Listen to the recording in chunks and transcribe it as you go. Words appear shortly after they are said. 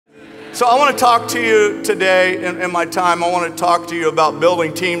So I want to talk to you today in my time. I want to talk to you about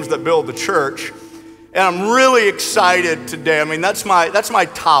building teams that build the church. And I'm really excited today. I mean, that's my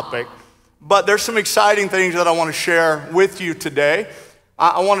topic. But there's some exciting things that I want to share with you today.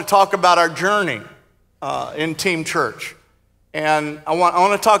 I want to talk about our journey in Team Church. And I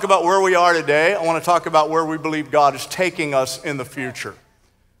want to talk about where we are today. I want to talk about where we believe God is taking us in the future.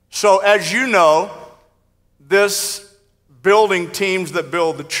 So as you know, this building teams that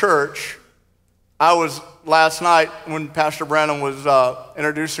build the church, I was last night when Pastor Brandon was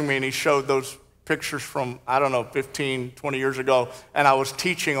introducing me and he showed those pictures from, I don't know, 15, 20 years ago, and I was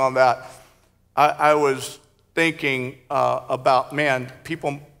teaching on that. I was thinking about, man,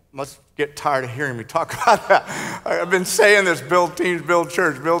 people must get tired of hearing me talk about that. I've been saying this, build teams, build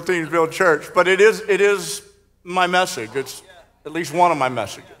church, build teams, build church, but it is my message. It's at least one of my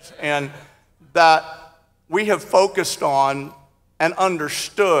messages. And that we have focused on and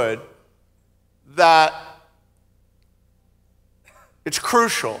understood that it's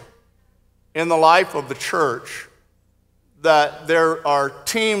crucial in the life of the church that there are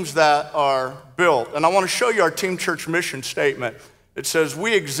teams that are built. And I want to show you our Team Church mission statement. It says,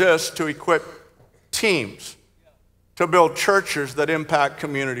 we exist to equip teams to build churches that impact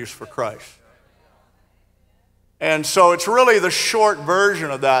communities for Christ. And so it's really the short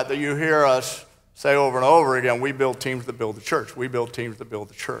version of that you hear us say over and over again. We build teams that build the church. We build teams that build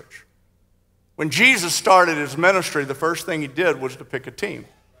the church. When Jesus started his ministry, the first thing he did was to pick a team.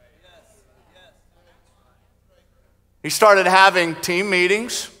 He started having team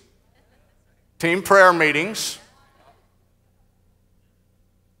meetings, team prayer meetings,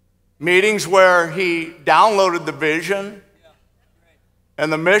 meetings where he downloaded the vision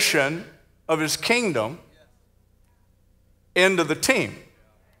and the mission of his kingdom into the team.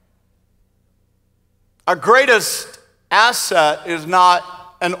 Our greatest asset is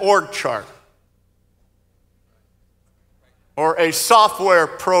not an org chart or a software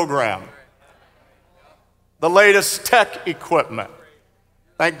program, the latest tech equipment.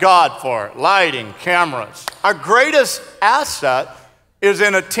 Thank God for it. Lighting, cameras. Our greatest asset is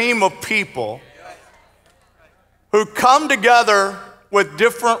in a team of people who come together with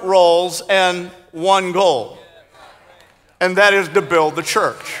different roles and one goal, and that is to build the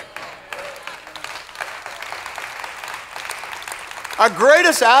church. Our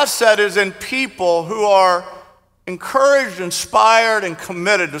greatest asset is in people who are encouraged, inspired, and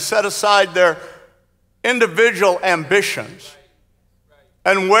committed to set aside their individual ambitions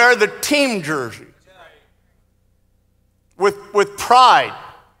and wear the team jersey with pride,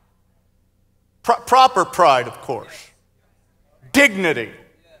 proper pride, of course, dignity,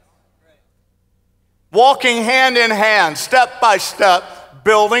 walking hand in hand, step by step,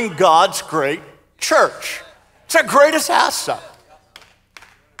 building God's great church. It's our greatest asset.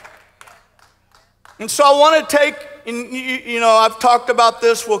 And so I want to take, I've talked about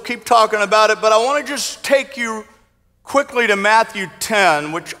this, we'll keep talking about it, but I want to just take you quickly to Matthew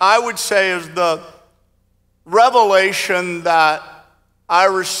 10, which I would say is the revelation that I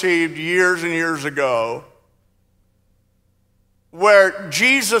received years and years ago, where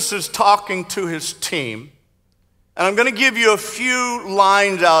Jesus is talking to his team. And I'm going to give you a few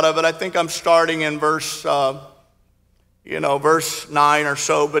lines out of it. I think I'm starting in verse 9 or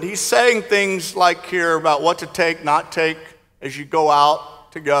so, but he's saying things like here about what to take, not take as you go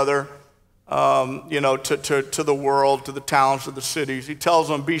out together, to the world, to the towns, to the cities. He tells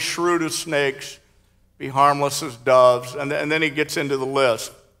them, be shrewd as snakes, be harmless as doves, and then he gets into the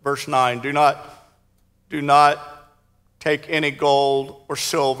list. Verse 9, do not take any gold or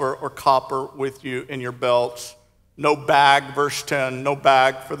silver or copper with you in your belts. No bag, verse 10, no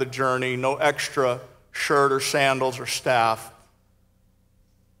bag for the journey, no extra shirt or sandals or staff.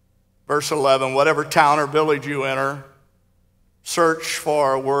 Verse 11, whatever town or village you enter, search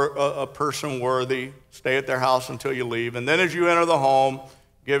for a person worthy, stay at their house until you leave. And then as you enter the home,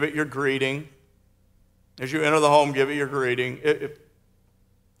 give it your greeting. As you enter the home, give it your greeting.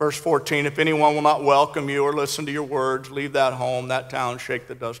 Verse 14, if anyone will not welcome you or listen to your words, leave that home, that town, shake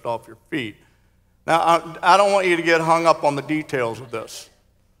the dust off your feet. Now, I don't want you to get hung up on the details of this.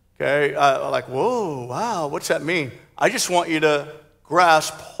 Okay, like, whoa, wow, what's that mean? I just want you to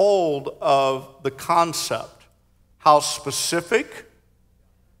grasp hold of the concept, how specific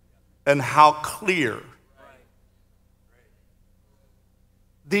and how clear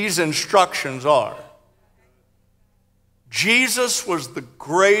these instructions are. Jesus was the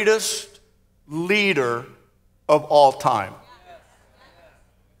greatest leader of all time.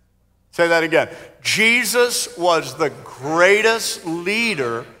 Say that again. Jesus was the greatest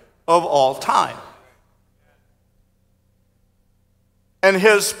leader of all time. And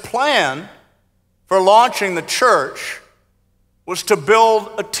his plan for launching the church was to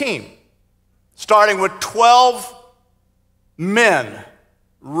build a team, starting with 12 men,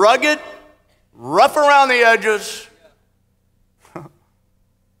 rugged, rough around the edges,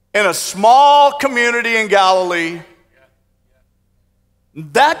 in a small community in Galilee.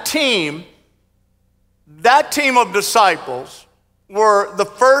 That team of disciples were the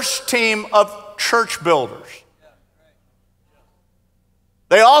first team of church builders.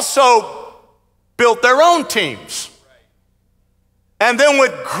 They also built their own teams. And then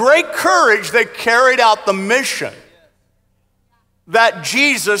with great courage, they carried out the mission that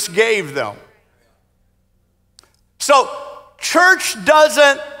Jesus gave them. So, church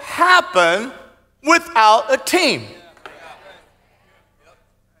doesn't happen without a team.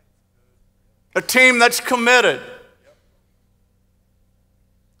 A team that's committed.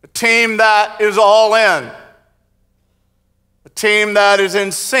 A team that is all in. A team that is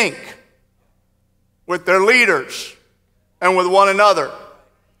in sync with their leaders and with one another.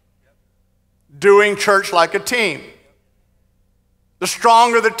 Doing church like a team. The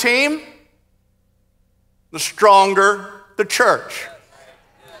stronger the team, the stronger the church.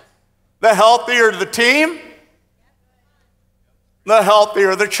 The healthier the team, the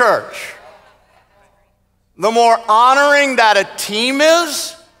healthier the church. The more honoring that a team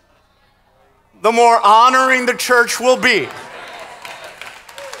is, the more honoring the church will be.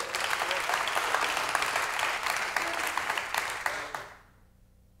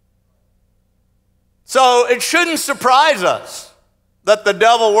 So it shouldn't surprise us that the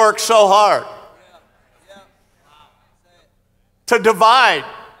devil works so hard to divide,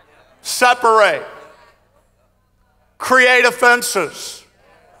 separate, create offenses.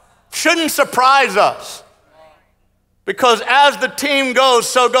 Shouldn't surprise us, because as the team goes,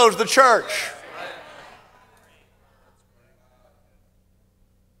 so goes the church.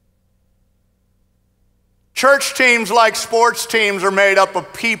 Church teams, like sports teams, are made up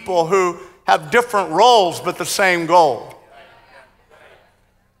of people who have different roles but the same goal.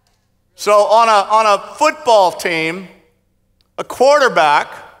 So on a football team, a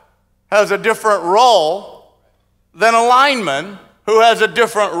quarterback has a different role than a lineman, who has a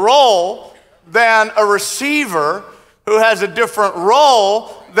different role than a receiver, who has a different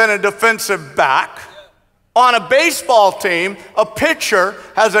role than a defensive back. On a baseball team, a pitcher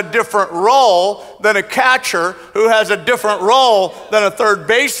has a different role than a catcher, who has a different role than a third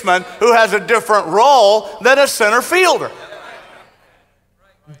baseman, who has a different role than a center fielder.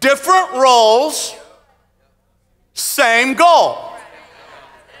 Different roles, same goal.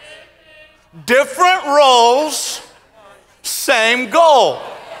 Different roles, same goal.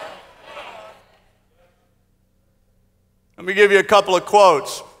 Let me give you a couple of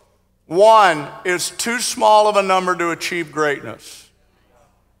quotes. One is too small of a number to achieve greatness.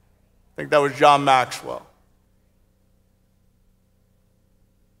 I think that was John Maxwell.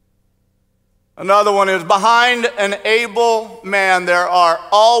 Another one is, behind an able man, there are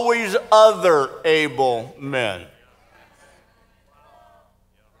always other able men.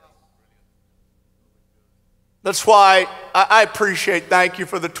 That's why I appreciate, thank you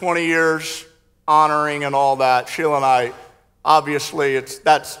for the 20 years honoring and all that. Sheila and I, obviously,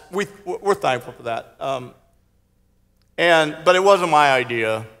 we're thankful for that. But it wasn't my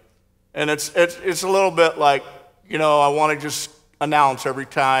idea. And it's a little bit like, I want to just announce every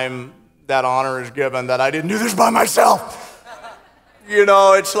time that honor is given that I didn't do this by myself.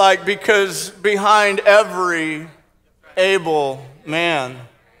 It's like, because behind every able man,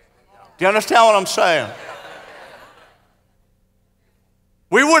 do you understand what I'm saying?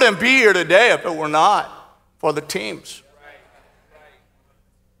 We wouldn't be here today if it were not for the teams.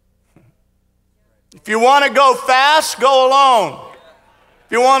 If you want to go fast, go alone.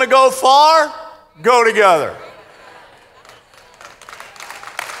 If you want to go far, go together.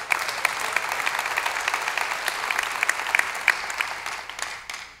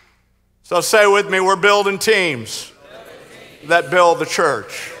 So say with me, we're building teams that build the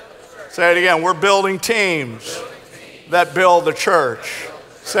church. Say it again, we're building teams that build the church.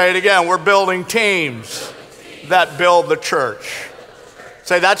 Say it again, we're building teams that build the church.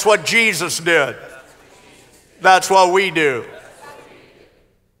 Say, that's what Jesus did. That's what we do.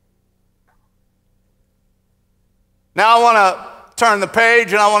 Now I want to turn the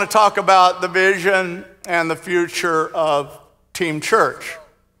page and I want to talk about the vision and the future of Team Church.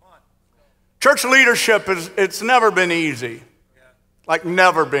 Church leadership it's never been easy. Like,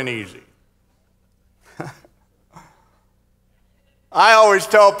 never been easy. I always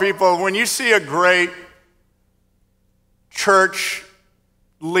tell people, when you see a great church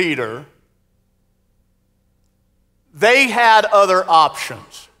leader, They had other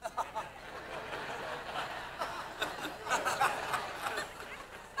options.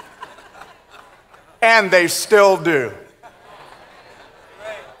 And they still do.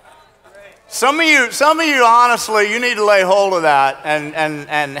 Some of you, honestly, you need to lay hold of that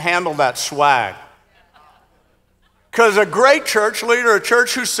and handle that swag. Because a great church leader, a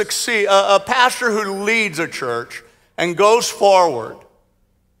church who succeeds, a pastor who leads a church and goes forward,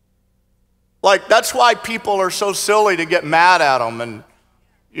 like that's why people are so silly to get mad at them and,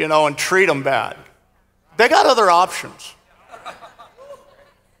 and treat them bad. They got other options.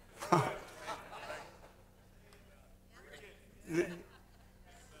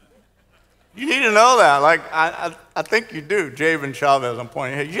 You need to know that. Like, I think you do, Javen Chavez, I'm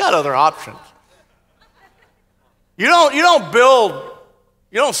pointing here. You got other options. You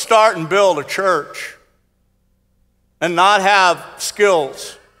don't start and build a church and not have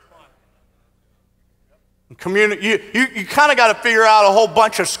skills. Community, you kind of got to figure out a whole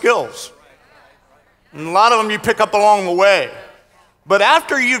bunch of skills. And a lot of them you pick up along the way. But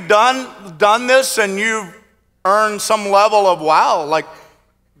after you've done this and you've earned some level of, wow, like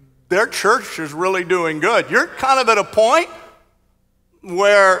their church is really doing good, you're kind of at a point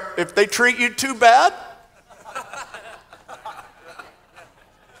where if they treat you too bad,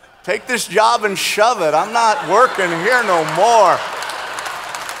 take this job and shove it. I'm not working here no more.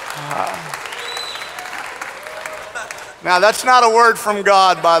 Now, that's not a word from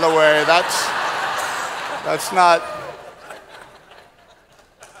God, by the way. That's not.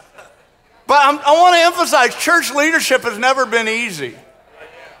 But I want to emphasize, church leadership has never been easy.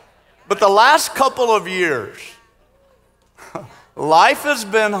 But the last couple of years, life has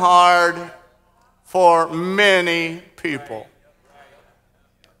been hard for many people.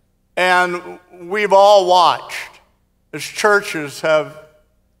 And we've all watched as churches have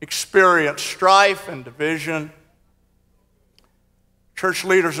experienced strife and division. Church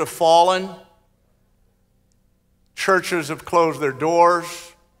leaders have fallen. Churches have closed their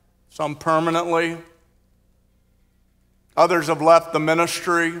doors, some permanently. Others have left the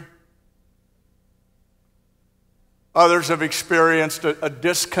ministry. Others have experienced a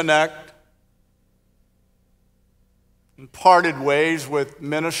disconnect and parted ways with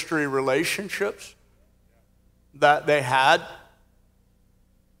ministry relationships that they had.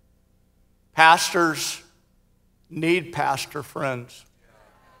 Pastors need pastor friends.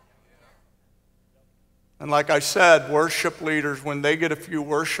 And like I said, worship leaders, when they get a few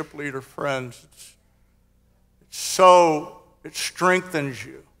worship leader friends, it strengthens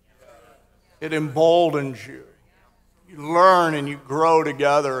you. It emboldens you. You learn and you grow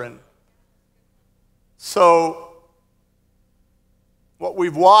together. And so what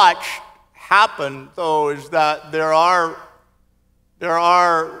we've watched happen, though, is that there are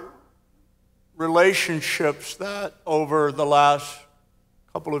relationships that over the last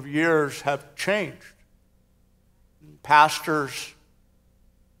couple of years have changed. Pastors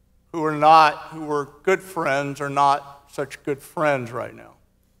who were good friends are not such good friends right now.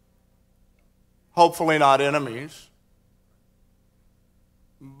 Hopefully not enemies.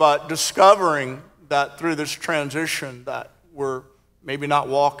 But discovering that through this transition that we're maybe not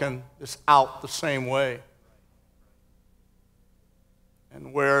walking this out the same way.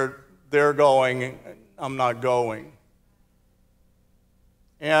 And where they're going, I'm not going.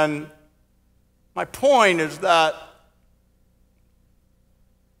 And my point is that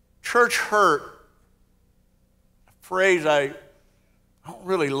church hurt, a phrase I don't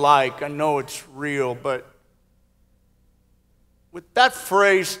really like, I know it's real, but with that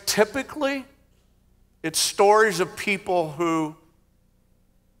phrase, typically, it's stories of people who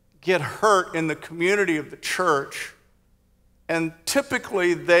get hurt in the community of the church, and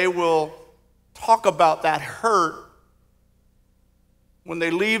typically they will talk about that hurt when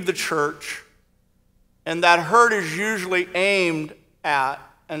they leave the church, and that hurt is usually aimed at,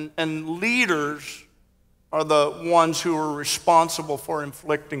 and leaders are the ones who are responsible for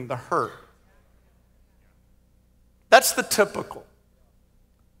inflicting the hurt. That's the typical.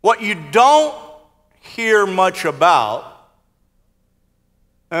 What you don't hear much about,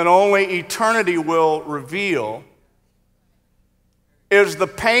 and only eternity will reveal, is the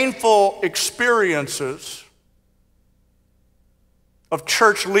painful experiences of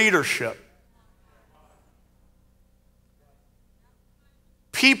church leadership.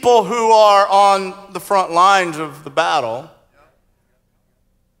 People who are on the front lines of the battle,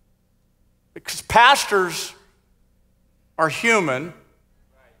 because pastors are human.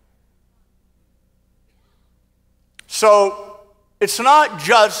 So it's not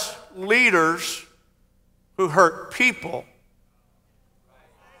just leaders who hurt people.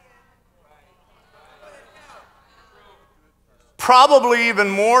 probably even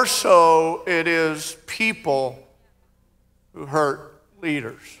more so, it is people who hurt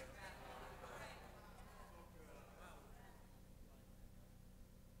leaders.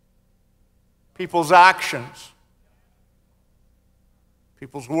 People's actions,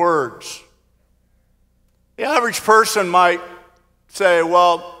 people's words. The average person might say,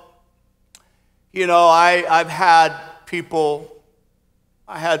 well, you know, I've had people,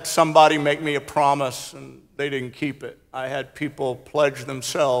 I had somebody make me a promise and they didn't keep it. I had people pledge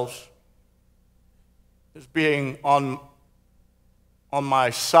themselves as being on my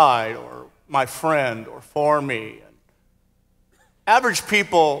side or my friend or for me. And average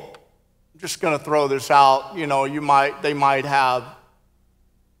people, I'm just going to throw this out, you know, they might have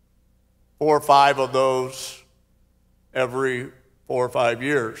 4 or 5 of those every 4 or 5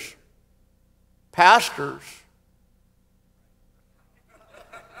 years. Pastors,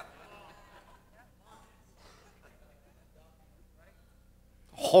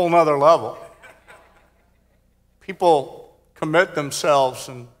 a whole nother level. People commit themselves,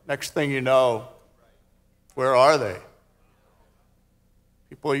 and next thing you know, where are they?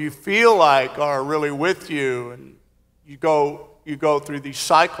 People you feel like are really with you, and you go through these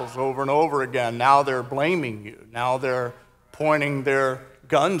cycles over and over again. Now they're blaming you. Now they're pointing their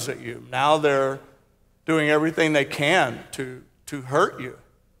guns at you. Now they're doing everything they can to hurt you,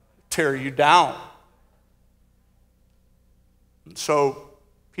 tear you down. And so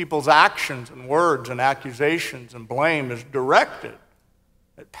people's actions and words and accusations and blame is directed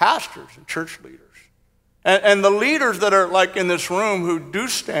at pastors and church leaders. And the leaders that are like in this room who do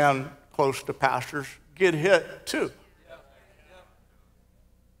stand close to pastors get hit too.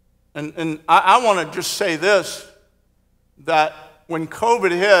 And I want to just say this, that when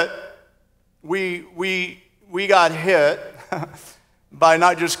COVID hit, we got hit by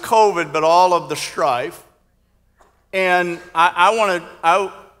not just COVID, but all of the strife. And at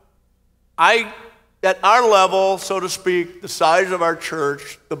our level, so to speak, the size of our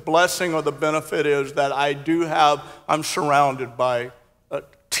church, the blessing or the benefit is that I'm surrounded by a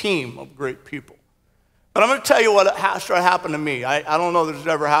team of great people. But I'm going to tell you what started happening to me. I don't know that it's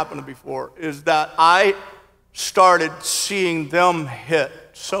ever happened before, is that I started seeing them hit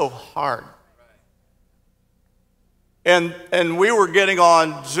so hard. And we were getting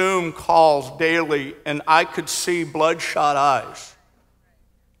on Zoom calls daily, and I could see bloodshot eyes.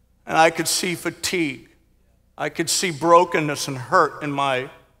 And I could see fatigue. I could see brokenness and hurt in my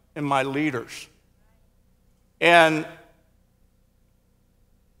leaders. And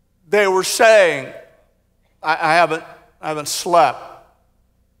they were saying, I haven't slept.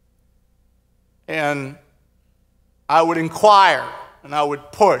 And I would inquire, and I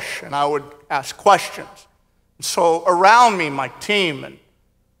would push, and I would ask questions. And so around me, my team and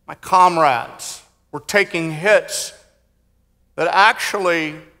my comrades were taking hits that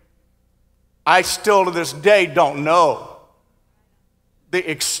actually I still to this day don't know the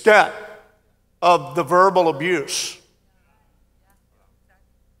extent of the verbal abuse.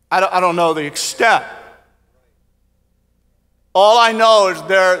 I don't know the extent. All I know is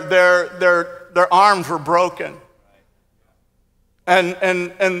their arms were broken,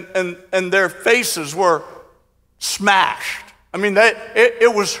 and their faces were smashed. I mean,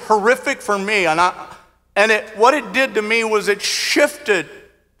 it was horrific for me, what it did to me was it shifted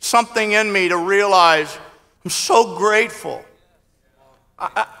something in me to realize I'm so grateful.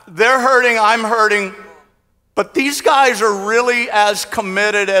 They're hurting, I'm hurting, but these guys are really as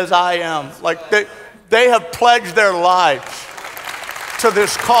committed as I am. Like they have pledged their lives to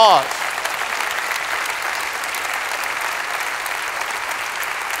this cause.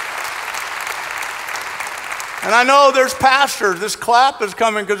 And I know there's pastors, this clap is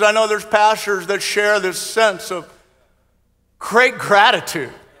coming because I know there's pastors that share this sense of great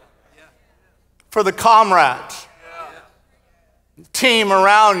gratitude for the comrades, team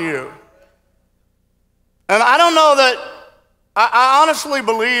around you. And I don't know that, I honestly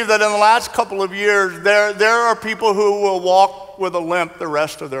believe that in the last couple of years, there are people who will walk with a limp the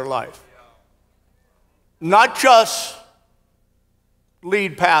rest of their life. Not just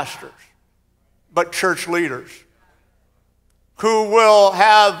lead pastors, but church leaders who will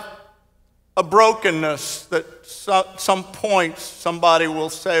have a brokenness that some point somebody will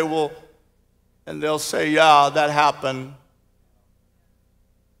say, well, and they'll say, yeah, that happened.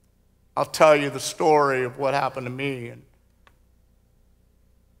 I'll tell you the story of what happened to me. And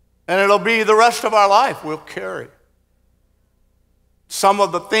it'll be the rest of our life we'll carry some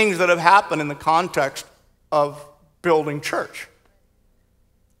of the things that have happened in the context of building church.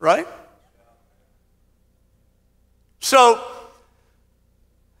 Right? So,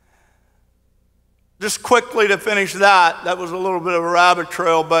 just quickly to finish that was a little bit of a rabbit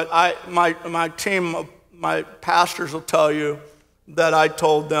trail, but my team, my pastors will tell you that I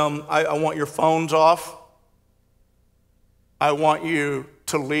told them, I want your phones off. I want you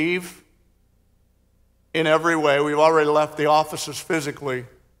to leave in every way. We've already left the offices physically,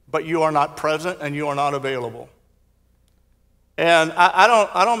 but you are not present and you are not available. And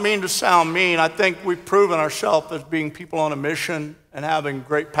I don't mean to sound mean. I think we've proven ourselves as being people on a mission and having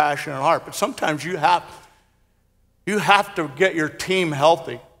great passion and heart. But sometimes you have to get your team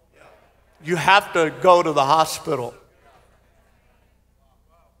healthy. You have to go to the hospital.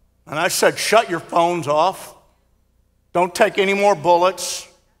 And I said, shut your phones off. Don't take any more bullets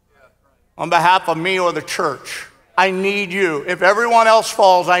on behalf of me or the church. I need you. If everyone else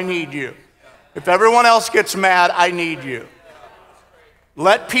falls, I need you. If everyone else gets mad, I need you.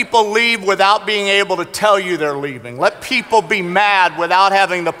 Let people leave without being able to tell you they're leaving. Let people be mad without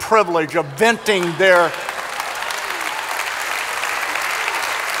having the privilege of venting their...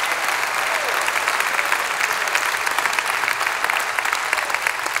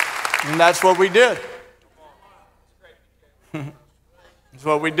 And that's what we did. That's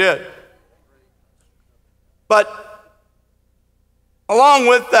what we did. But along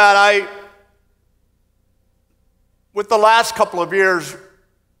with that, with the last couple of years,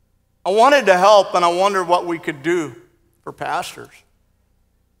 I wanted to help, and I wondered what we could do for pastors.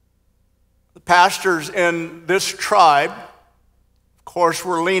 The pastors in this tribe, of course,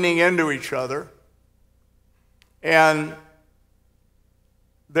 were leaning into each other. And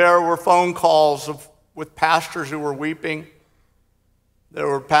there were phone calls with pastors who were weeping. There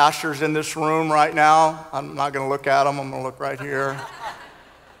were pastors in this room right now. I'm not going to look at them. I'm going to look right here.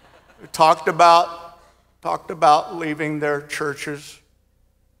 Who talked about leaving their churches.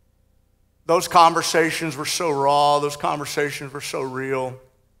 Those conversations were so raw. Those conversations were so real.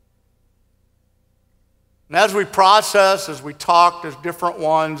 And as we processed, as we talked as different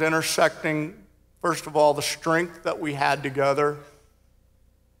ones, intersecting, first of all, the strength that we had together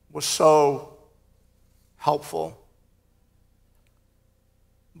was so helpful.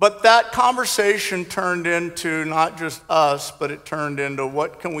 But that conversation turned into not just us, but it turned into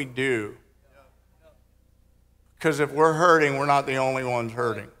what can we do? Because if we're hurting, we're not the only ones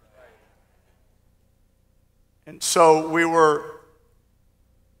hurting. And so we were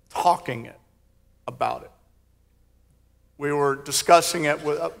talking about it. We were discussing it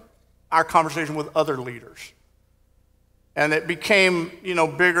with our conversation with other leaders. And it became,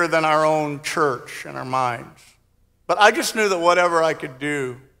 bigger than our own church and our minds. But I just knew that whatever I could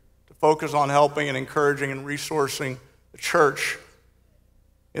do to focus on helping and encouraging and resourcing the church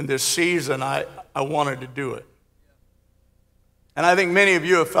in this season, I wanted to do it. And I think many of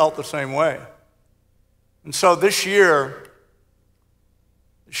you have felt the same way. And so this year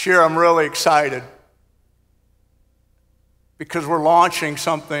I'm really excited because we're launching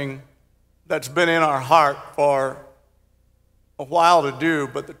something that's been in our heart for a while to do,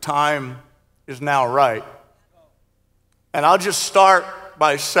 but the time is now right. And I'll just start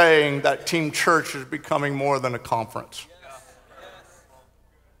by saying that Team Church is becoming more than a conference.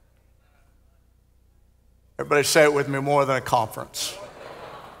 Everybody say it with me, more than a conference.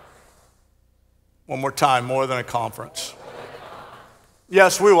 One more time, more than a conference.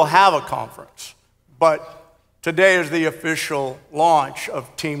 Yes, we will have a conference, but today is the official launch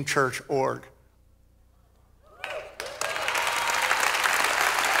of Team Church Org.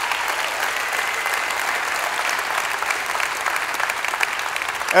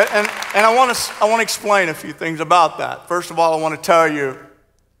 And I want to explain a few things about that. First of all, I want to tell you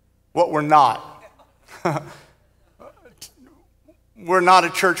what we're not. We're not a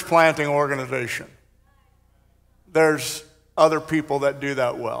church planting organization. There's other people that do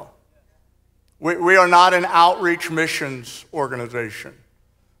that well. We are not an outreach missions organization.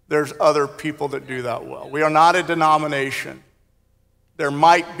 There's other people that do that well. We are not a denomination. There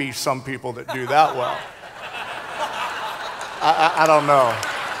might be some people that do that well. I don't know.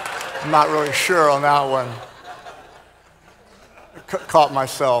 I'm not really sure on that one. Caught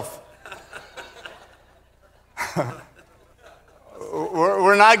myself.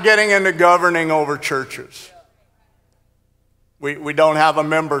 We're not getting into governing over churches. We don't have a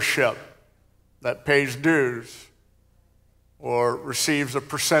membership that pays dues or receives a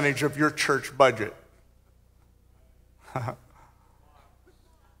percentage of your church budget.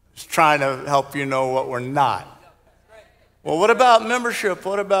 Just trying to help you know what we're not. Well, what about membership?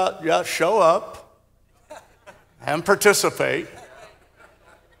 What about, show up and participate.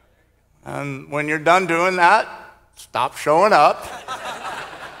 And when you're done doing that, stop showing up.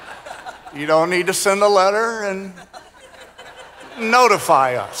 You don't need to send a letter and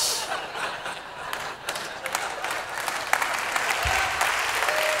notify us.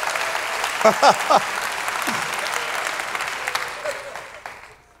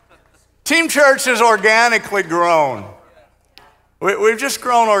 Team Church has organically grown. We've just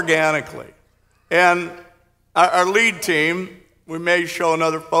grown organically. And our lead team, we may show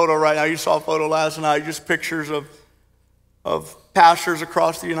another photo right now. You saw a photo last night, just pictures of pastors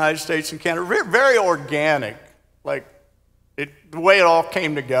across the United States and Canada. Very organic, like the way it all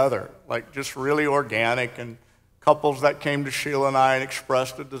came together, like just really organic, and couples that came to Sheila and I and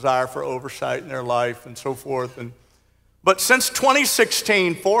expressed a desire for oversight in their life and so forth. But since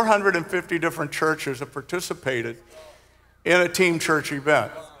 2016, 450 different churches have participated in a Team Church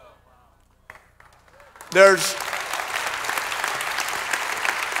event.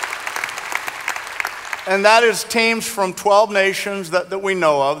 And that is teams from 12 nations that we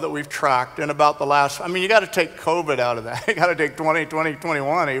know of, that we've tracked in about the last, I mean, you got to take COVID out of that. You got to take 2020,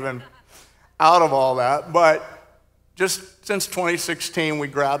 21 even out of all that. But just since 2016, we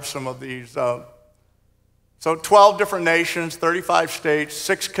grabbed some of these. So 12 different nations, 35 states,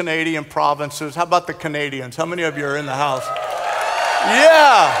 6 Canadian provinces. How about the Canadians? How many of you are in the house?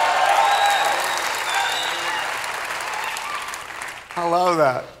 Yeah. I love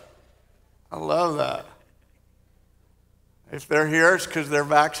that. I love that. If they're here, it's because they're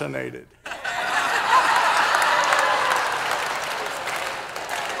vaccinated.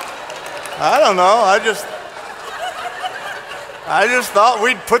 I don't know. I just thought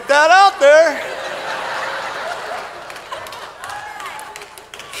we'd put that out there.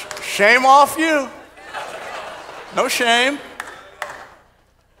 Shame off you. No shame.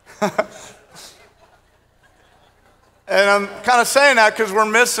 And I'm kind of saying that because we're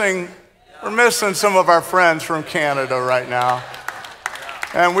missing some of our friends from Canada right now.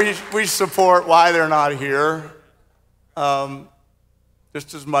 And we support why they're not here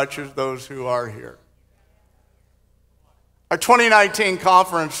just as much as those who are here. Our 2019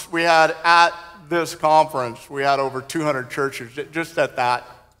 conference, we had at this conference, we had over 200 churches just at that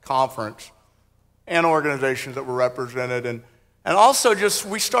conference and organizations that were represented. And also just,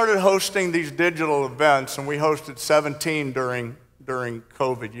 we started hosting these digital events, and we hosted 17 during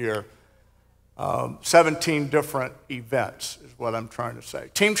COVID year. 17 different events is what I'm trying to say.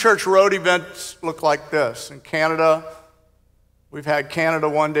 Team Church Road events look like this. In Canada, we've had Canada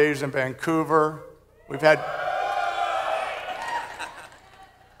One Days in Vancouver. We've had...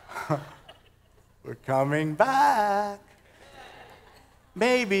 We're coming back.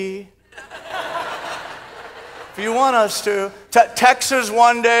 Maybe. If you want us to. Texas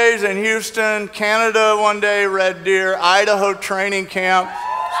One Days in Houston, Canada One Day, Red Deer, Idaho Training Camp,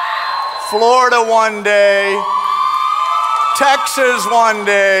 Florida One Day, Texas One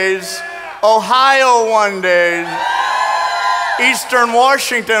Days, Ohio One Days, Eastern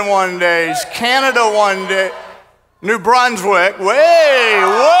Washington One Days, Canada One Day, New Brunswick, way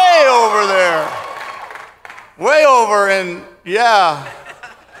over there. Way over in, yeah,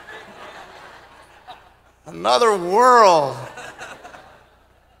 another world.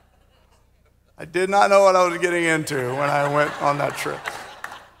 I did not know what I was getting into when I went on that trip.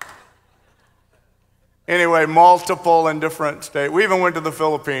 Anyway, multiple in different states. We even went to the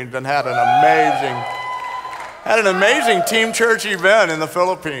Philippines and had an amazing Team Church event in the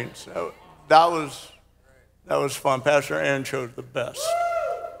Philippines. So that was fun. Pastor Aaron chose the best.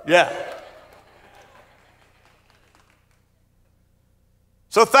 Yeah.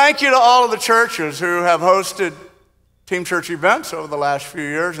 So thank you to all of the churches who have hosted Team Church events over the last few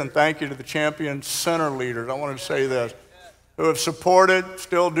years, and thank you to the Champion Center leaders. I want to say this, who have supported,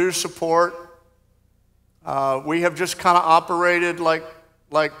 still do support. We have just kind of operated like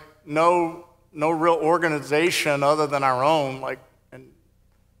no real organization other than our own. And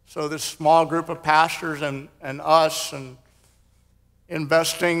so this small group of pastors and us, and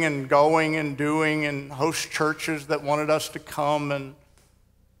investing and going and doing, and host churches that wanted us to come and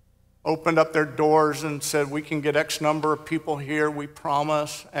opened up their doors and said, we can get X number of people here, we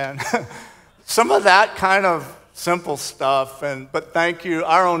promise. And some of that kind of simple stuff. But thank you.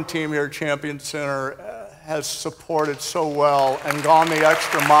 Our own team here at Champion Center has supported so well and gone the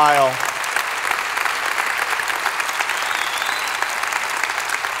extra mile.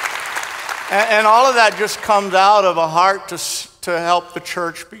 And all of that just comes out of a heart to help the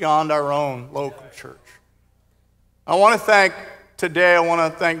church beyond our own local church. I want to thank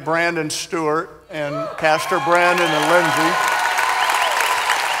Brandon Stewart and Pastor Brandon and Lindsay.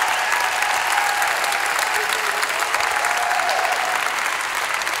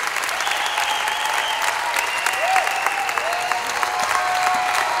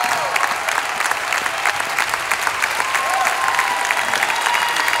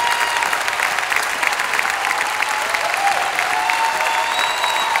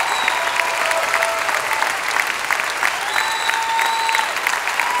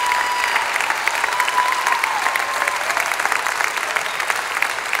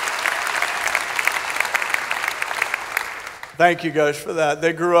 Thank you guys for that.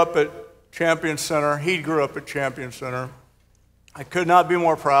 They grew up at Champion Center. He grew up at Champion Center. I could not be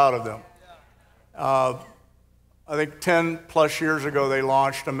more proud of them. I think 10 plus years ago, they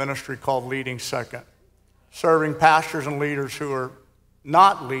launched a ministry called Leading Second, serving pastors and leaders who are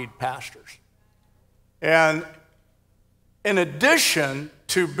not lead pastors. And in addition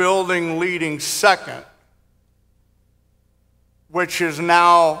to building Leading Second, which is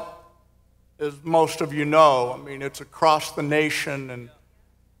now, as most of you know, I mean, it's across the nation. And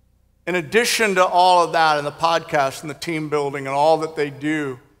in addition to all of that and the podcast and the team building and all that they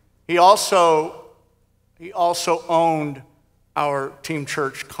do, he also owned our Team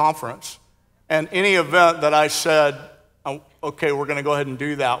Church conference. And any event that I said, oh, okay, we're going to go ahead and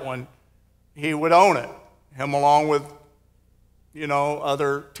do that one, he would own it. Him along with,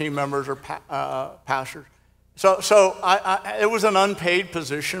 other team members or pastors. So it was an unpaid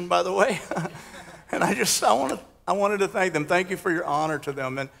position, by the way. And I wanted to thank them. Thank you for your honor to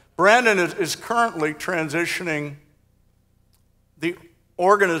them. And Brandon is currently transitioning the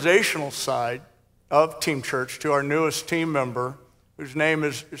organizational side of Team Church to our newest team member, whose name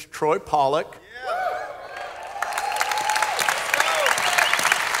is Troy Pollock.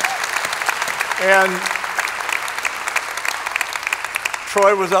 And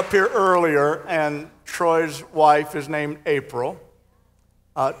Troy was up here earlier, and Troy's wife is named April.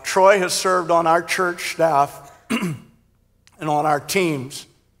 Troy has served on our church staff and on our teams.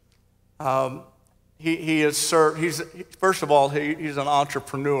 He has served. First of all, he's an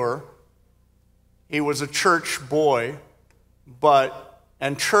entrepreneur. He was a church boy,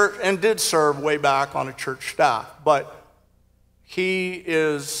 and did serve way back on a church staff. But he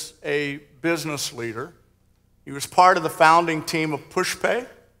is a business leader. He was part of the founding team of PushPay,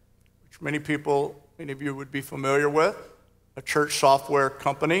 which many of you would be familiar with, a church software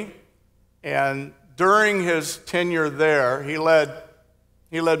company. And during his tenure there, he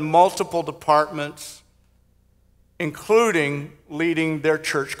led multiple departments, including leading their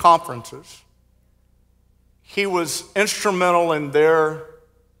church conferences. He was instrumental in their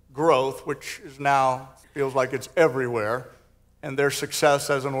growth, which is now feels like it's everywhere, and their success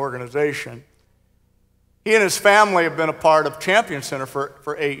as an organization. He and his family have been a part of Champion Center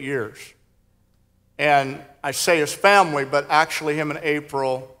for 8 years. And I say his family, but actually him and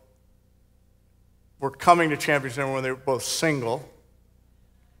April were coming to Champion Center when they were both single.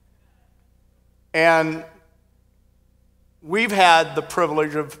 And we've had the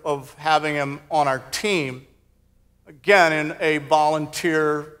privilege of having him on our team, again, in a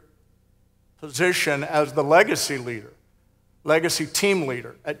volunteer position as the legacy team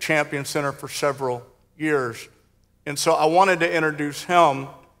leader at Champion Center for several years. And so I wanted to introduce him,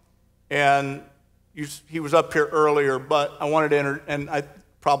 and he was up here earlier, but I wanted to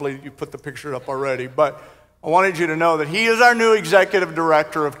you put the picture up already, but I wanted you to know that he is our new executive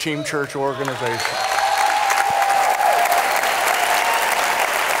director of Team Church Organization.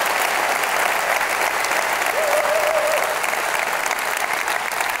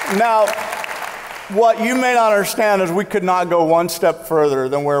 Now, what you may not understand is we could not go one step further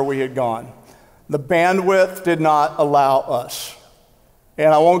than where we had gone. The bandwidth did not allow us. And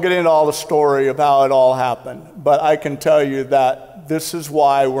I won't get into all the story of how it all happened, but I can tell you that this is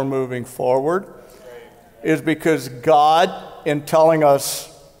why we're moving forward, is because God, in telling us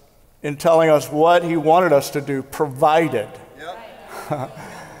what he wanted us to do, provided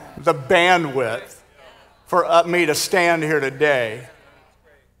the bandwidth for me to stand here today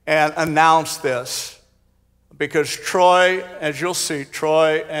and announce this. Because Troy, as you'll see,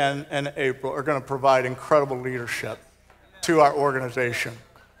 Troy and April are going to provide incredible leadership to our organization.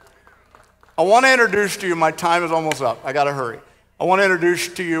 I want to introduce to you, my time is almost up, I got to hurry. I want to introduce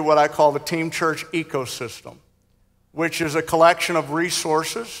to you what I call the Team Church ecosystem, which is a collection of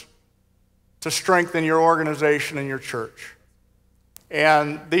resources to strengthen your organization and your church.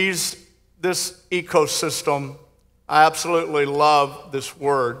 And this ecosystem, I absolutely love this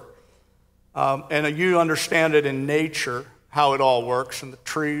word. And you understand it in nature, how it all works, and the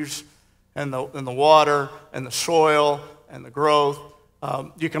trees, and the water, and the soil, and the growth.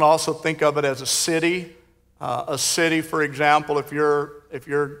 You can also think of it as a city. A city, for example,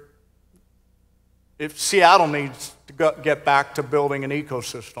 if Seattle needs to get back to building an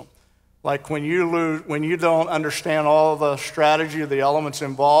ecosystem, like when you don't understand all the strategy of the elements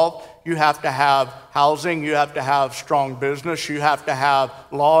involved, you have to have housing, you have to have strong business, you have to have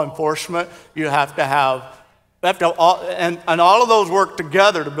law enforcement, and all of those work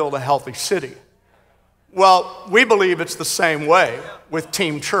together to build a healthy city. Well, we believe it's the same way with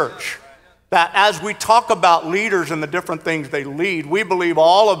Team Church. That as we talk about leaders and the different things they lead, we believe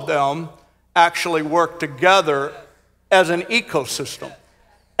all of them actually work together as an ecosystem.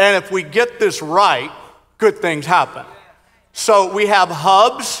 And if we get this right, good things happen. So we have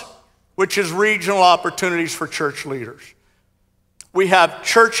hubs, which is regional opportunities for church leaders. We have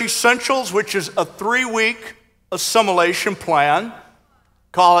Church Essentials, which is a 3-week assimilation plan.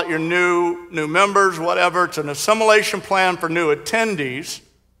 Call it your new members, whatever. It's an assimilation plan for new attendees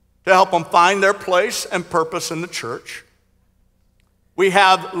to help them find their place and purpose in the church. We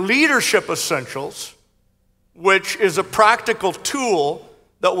have Leadership Essentials, which is a practical tool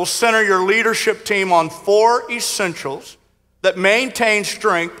that will center your leadership team on 4 essentials that maintain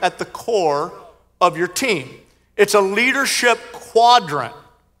strength at the core of your team. It's a leadership quadrant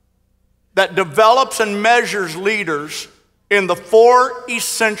that develops and measures leaders in the 4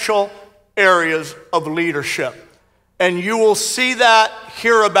 essential areas of leadership. And you will see that,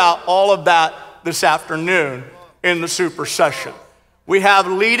 hear about all of that this afternoon in the super session. We have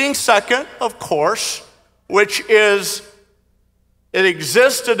Leading Second, of course, which is, it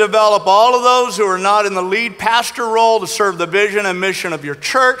exists to develop all of those who are not in the lead pastor role to serve the vision and mission of your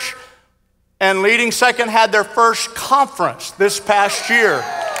church. And Leading Second had their first conference this past year.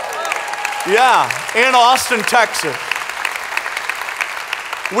 Yeah, in Austin, Texas.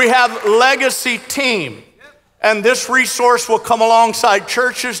 We have Legacy Team, and this resource will come alongside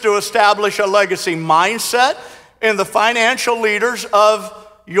churches to establish a legacy mindset in the financial leaders of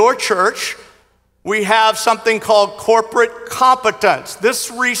your church. We have something called Corporate Competence.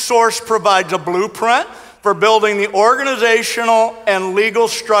 This resource provides a blueprint for building the organizational and legal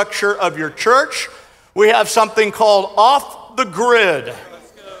structure of your church. We have something called Off the Grid,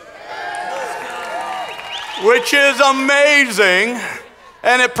 which is amazing.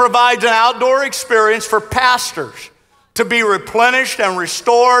 And it provides an outdoor experience for pastors to be replenished and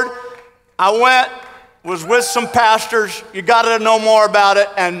restored. I was with some pastors. You got to know more about it,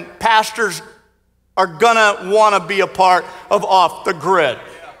 and pastors are gonna want to be a part of Off the Grid.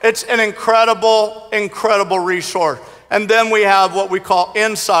 It's an incredible, incredible resource. And then we have what we call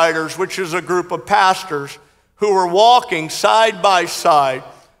Insiders, which is a group of pastors who are walking side by side,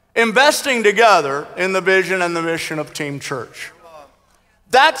 investing together in the vision and the mission of Team Church.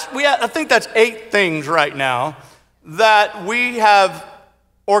 I think that's 8 things right now that we have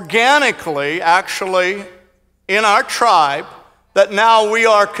organically, actually, in our tribe, that now we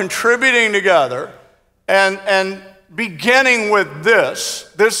are contributing together and beginning with this.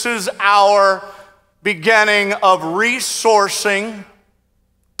 This is our beginning of resourcing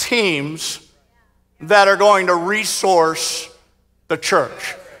teams that are going to resource the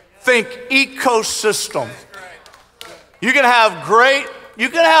church. Think ecosystem. You can have great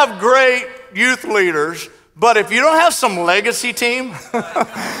youth leaders, but if you don't have some legacy team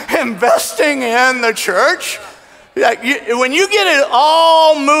investing in the church, when you get it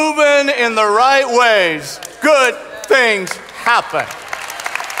all moving in the right ways, good things happen.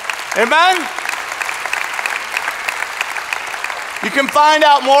 Amen? You can find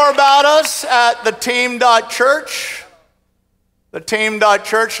out more about us at theteam.church.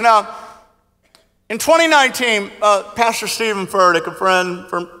 Theteam.church. Now, in 2019, Pastor Stephen Furtick, a friend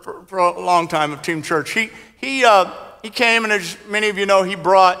for a long time of Team Church, he came, and as many of you know, he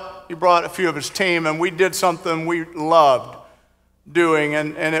brought a few of his team, and we did something we loved doing,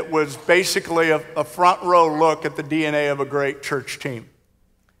 and it was basically a front row look at the DNA of a great church team.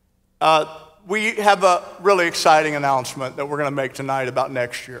 We have a really exciting announcement that we're going to make tonight about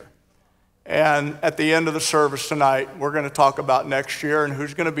next year. And at the end of the service tonight, we're going to talk about next year and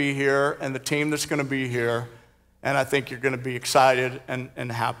who's going to be here and the team that's going to be here. And I think you're going to be excited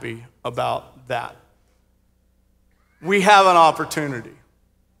and happy about that. We have an opportunity.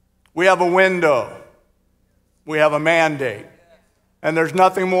 We have a window. We have a mandate. And there's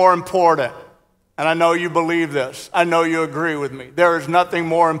nothing more important. And I know you believe this. I know you agree with me. There is nothing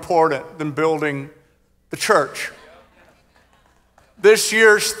more important than building the church. This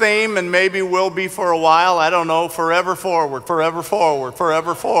year's theme, and maybe will be for a while, I don't know, forever forward, forever forward,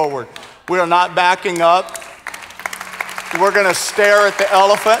 forever forward. We are not backing up. We're going to stare at the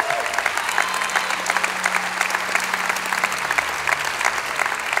elephant.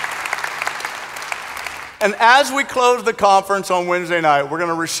 And as we close the conference on Wednesday night, we're going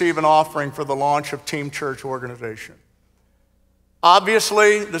to receive an offering for the launch of Team Church organization.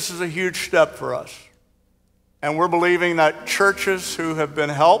 Obviously, this is a huge step for us. And we're believing that churches who have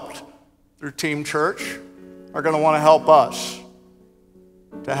been helped through Team Church are going to want to help us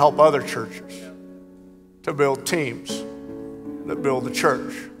to help other churches to build teams that build the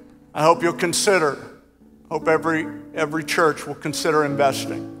church. I hope you'll hope every church will consider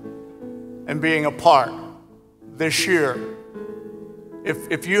investing and being a part this year.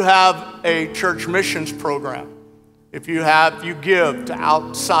 If you have a church missions program if you give to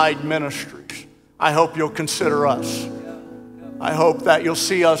outside ministries, I hope you'll consider us. I hope that you'll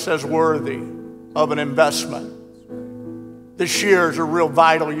see us as worthy of an investment. This year is a real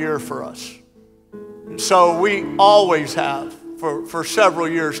vital year for us. And so we always have, for several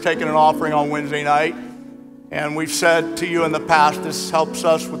years, taken an offering on Wednesday night. And we've said to you in the past, this helps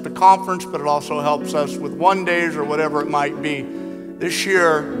us with the conference, but it also helps us with one days or whatever it might be. This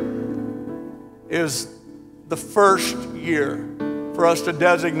year is the first year for us to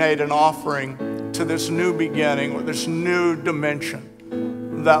designate an offering to this new beginning, or this new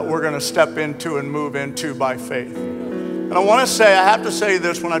dimension that we're going to step into and move into by faith. And I want to say, I have to say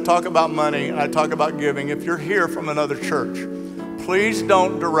this when I talk about money and I talk about giving. If you're here from another church, please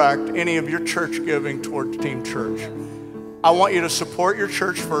don't direct any of your church giving towards Team Church. I want you to support your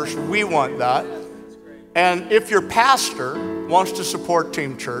church first. We want that. And if your pastor wants to support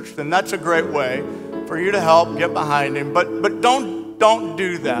Team Church, then that's a great way for you to help get behind him. But don't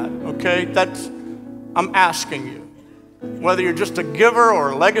do that, okay? I'm asking you. Whether you're just a giver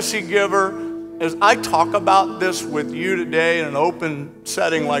or a legacy giver, as I talk about this with you today in an open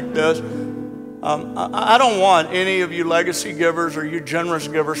setting like this, I don't want any of you legacy givers or you generous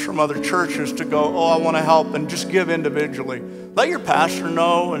givers from other churches to go, oh, I want to help, and just give individually. Let your pastor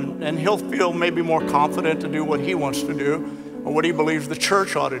know, and he'll feel maybe more confident to do what he wants to do or what he believes the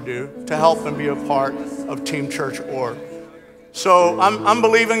church ought to do to help and be a part of Team Church Org. So I'm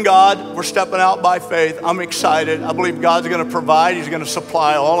believing God. We're stepping out by faith. I'm excited. I believe God's going to provide. He's going to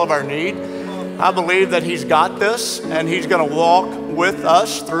supply all of our need. I believe that He's got this, and He's going to walk with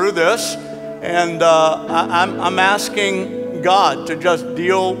us through this. And I'm asking God to just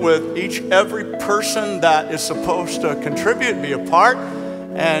deal with every person that is supposed to contribute, be a part,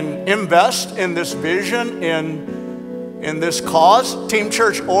 and invest in this vision, in this cause. Team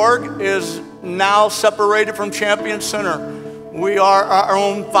Church Org is now separated from Champion Center. We are our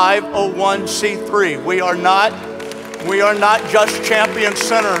own 501c3. We are not just Champion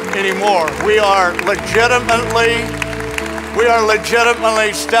Center anymore. We are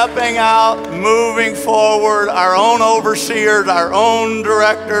legitimately stepping out, moving forward, our own overseers, our own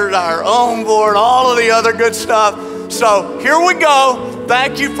directors, our own board, all of the other good stuff. So here we go.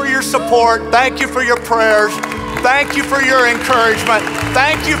 Thank you for your support. Thank you for your prayers. Thank you for your encouragement.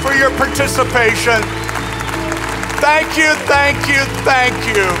 Thank you for your participation. Thank you, thank you, thank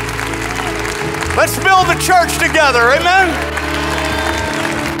you. Let's build the church together, amen?